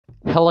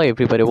Hello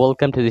everybody,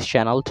 welcome to this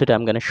channel. Today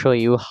I'm going to show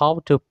you how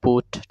to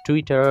put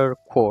Twitter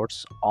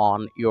quotes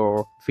on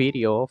your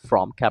video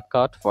from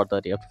Capcut. For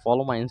that you have to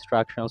follow my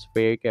instructions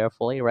very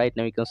carefully. Right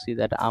now you can see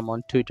that I'm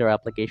on Twitter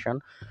application,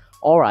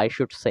 or I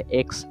should say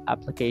X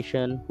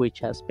application, which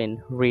has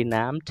been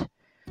renamed.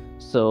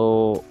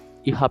 So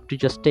you have to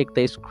just take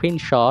the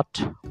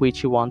screenshot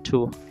which you want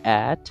to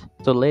add.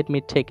 So let me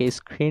take a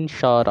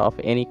screenshot of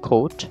any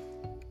quote.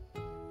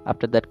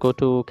 After that, go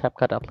to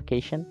Capcut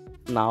application.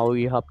 Now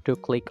you have to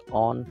click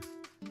on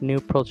new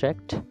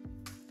project,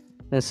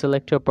 then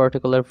select your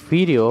particular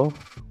video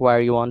where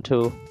you want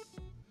to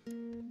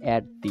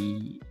add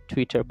the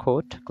Twitter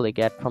quote. Click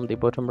add from the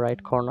bottom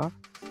right corner.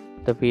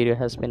 The video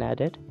has been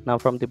added. Now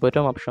from the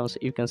bottom options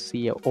you can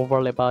see a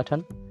overlay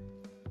button.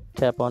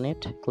 Tap on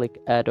it,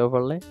 click add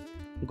overlay,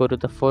 go to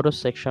the photo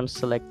section,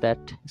 select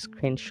that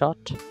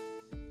screenshot,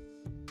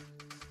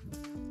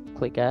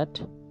 click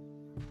add.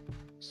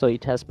 So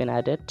it has been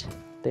added.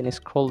 Then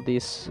scroll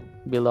this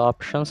below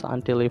options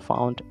until you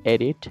found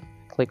edit.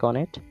 Click on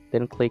it,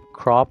 then click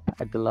crop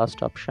at the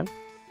last option,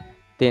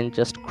 then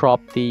just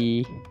crop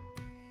the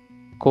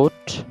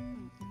quote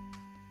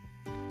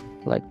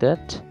like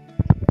that.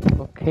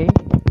 Okay,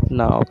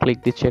 now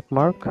click the check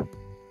mark.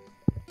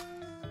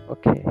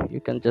 Okay,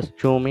 you can just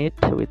zoom it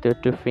with your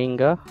two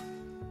finger.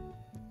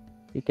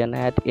 You can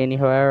add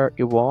anywhere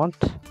you want.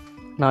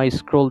 Now you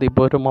scroll the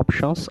bottom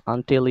options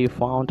until you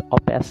found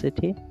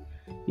opacity.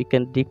 You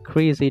can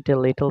decrease it a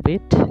little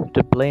bit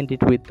to blend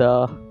it with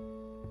the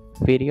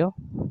video.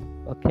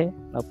 Okay,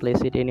 now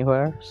place it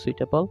anywhere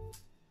suitable.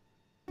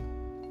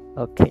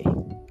 Okay,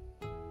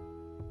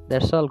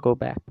 that's all. Go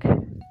back.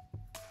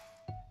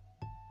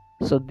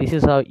 So this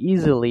is how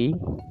easily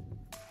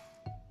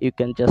you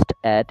can just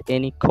add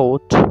any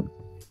quote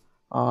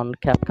on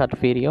CapCut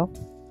video.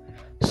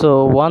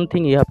 So one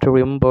thing you have to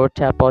remember,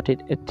 tap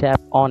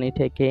on it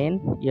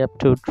again. You have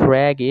to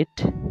drag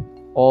it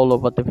all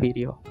over the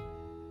video,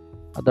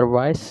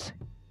 otherwise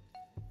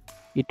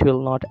it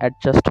will not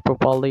adjust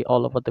properly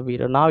all over the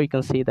video. Now you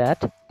can see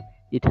that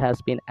it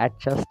has been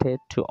adjusted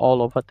to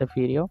all over the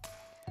video.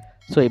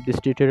 So if this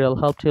tutorial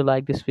helped you,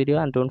 like this video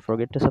and don't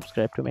forget to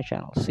subscribe to my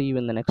channel. See you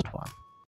in the next one.